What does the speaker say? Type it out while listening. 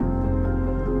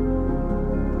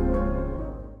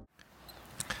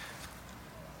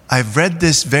I've read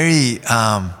this very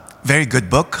good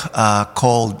book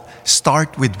called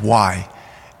Start With Why.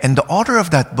 And the author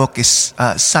of that book is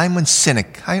Simon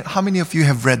Sinek. How many of you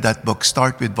have read that book,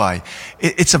 Start With Why?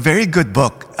 It's a very good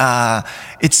book.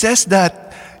 It says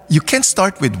that you can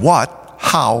start with what,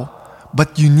 how,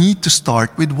 but you need to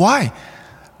start with why.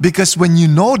 Because when you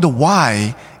know the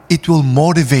why, it will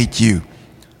motivate you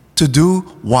to do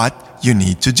what you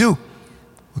need to do.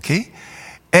 Okay?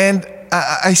 And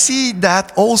I see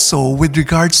that also with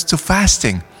regards to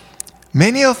fasting.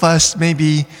 Many of us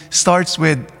maybe starts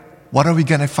with, what are we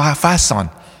going to fast on?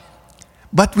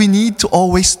 But we need to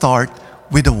always start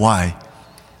with the why.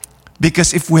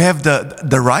 Because if we have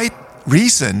the right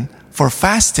reason for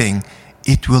fasting,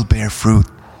 it will bear fruit.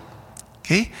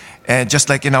 Okay? And just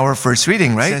like in our first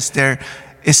reading, right? It says there,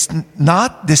 is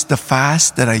not this the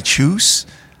fast that I choose?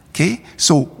 Okay?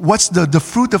 So what's the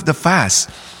fruit of the fast?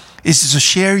 Is to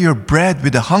share your bread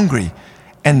with the hungry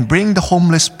and bring the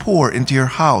homeless poor into your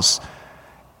house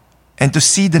and to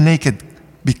see the naked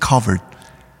be covered.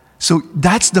 So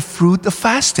that's the fruit of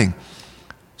fasting,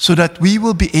 so that we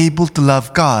will be able to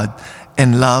love God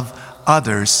and love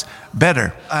others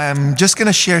better. I'm just going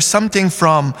to share something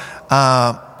from,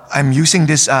 I'm using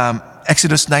this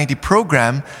Exodus 90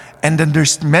 program, and then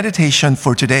there's meditation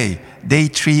for today, day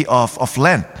 3 of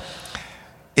Lent.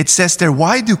 It says there,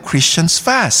 why do Christians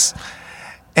fast?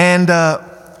 And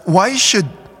why should,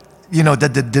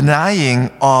 the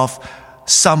denying of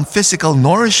some physical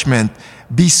nourishment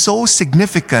be so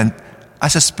significant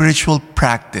as a spiritual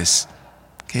practice?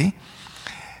 Okay?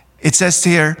 It says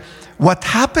here, what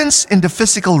happens in the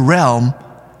physical realm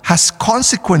has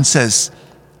consequences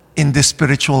in the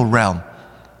spiritual realm.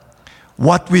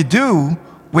 What we do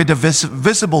with the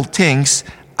visible things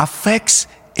affects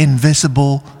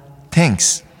invisible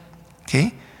things.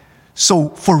 Okay? So,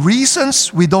 for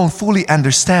reasons we don't fully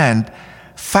understand,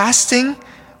 fasting,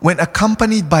 when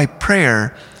accompanied by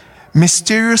prayer,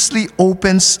 mysteriously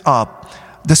opens up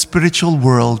the spiritual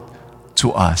world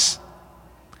to us.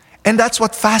 And that's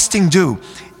what fasting do.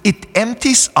 It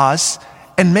empties us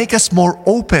and makes us more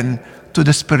open to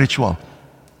the spiritual.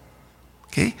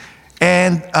 Okay?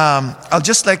 And I'll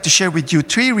just like to share with you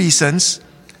 3 reasons.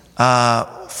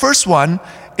 First one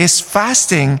is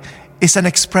fasting is an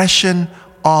expression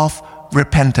of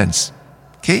repentance.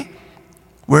 Okay?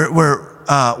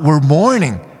 We're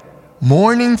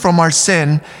mourning from our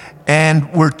sin,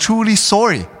 and we're truly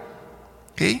sorry.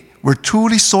 Okay? We're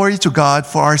truly sorry to God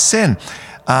for our sin.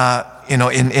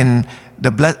 In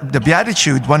the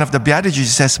Beatitude, one of the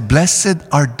Beatitudes says, blessed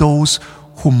are those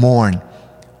who mourn.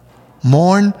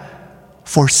 Mourn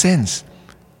for sins,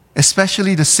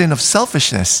 especially the sin of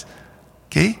selfishness.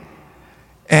 Okay?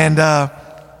 And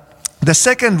the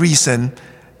second reason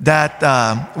that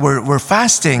we're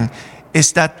fasting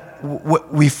is that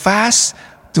we fast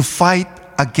to fight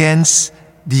against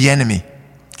the enemy.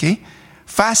 Okay?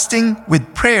 Fasting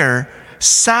with prayer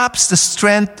saps the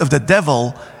strength of the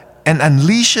devil and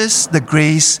unleashes the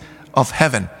grace of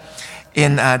heaven.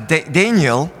 In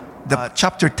Daniel,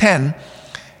 chapter 10,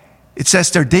 it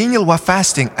says there, Daniel was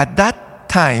fasting. At that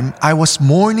time, I was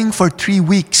mourning for 3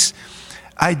 weeks.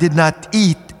 I did not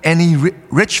eat any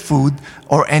rich food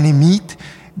or any meat,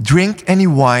 drink any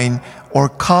wine, or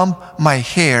comb my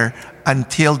hair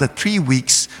until the 3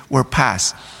 weeks were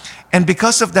past. And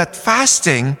because of that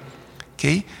fasting,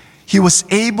 okay, he was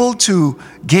able to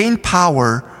gain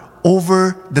power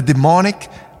over the demonic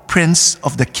prince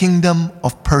of the kingdom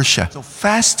of Persia. So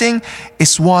fasting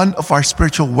is one of our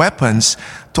spiritual weapons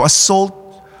to assault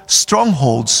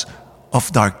strongholds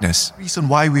of darkness. The reason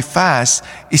why we fast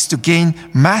is to gain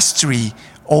mastery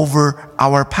over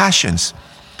our passions.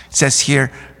 It says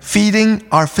here, feeding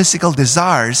our physical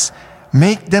desires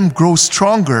make them grow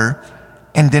stronger,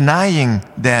 and denying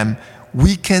them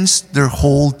weakens their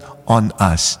hold on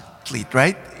us.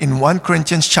 Right? In 1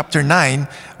 Corinthians chapter 9,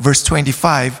 verse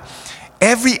 25,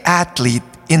 every athlete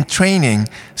in training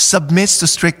submits to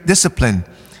strict discipline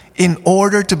in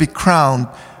order to be crowned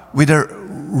with a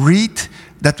wreath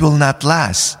that will not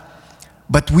last.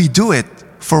 But we do it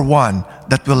for one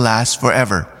that will last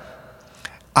forever.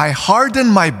 I harden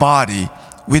my body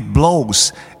with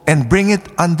blows and bring it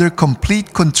under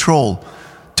complete control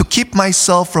to keep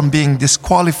myself from being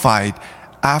disqualified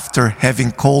after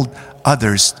having called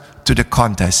others to the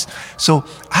contest. So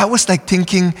I was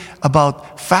thinking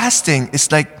about fasting.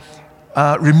 It's like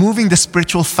removing the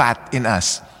spiritual fat in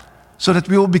us so that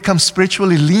we will become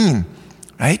spiritually lean,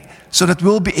 right? So that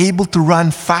we'll be able to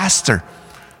run faster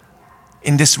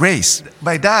in this race.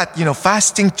 By that,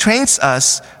 fasting trains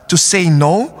us to say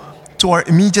no to our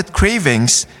immediate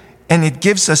cravings, and it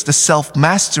gives us the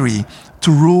self-mastery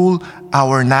to rule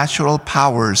our natural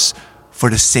powers for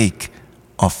the sake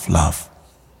of love.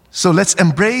 So let's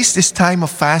embrace this time of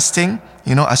fasting,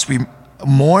 as we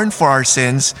mourn for our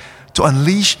sins, to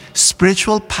unleash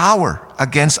spiritual power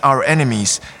against our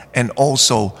enemies and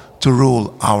also to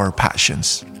rule our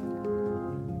passions.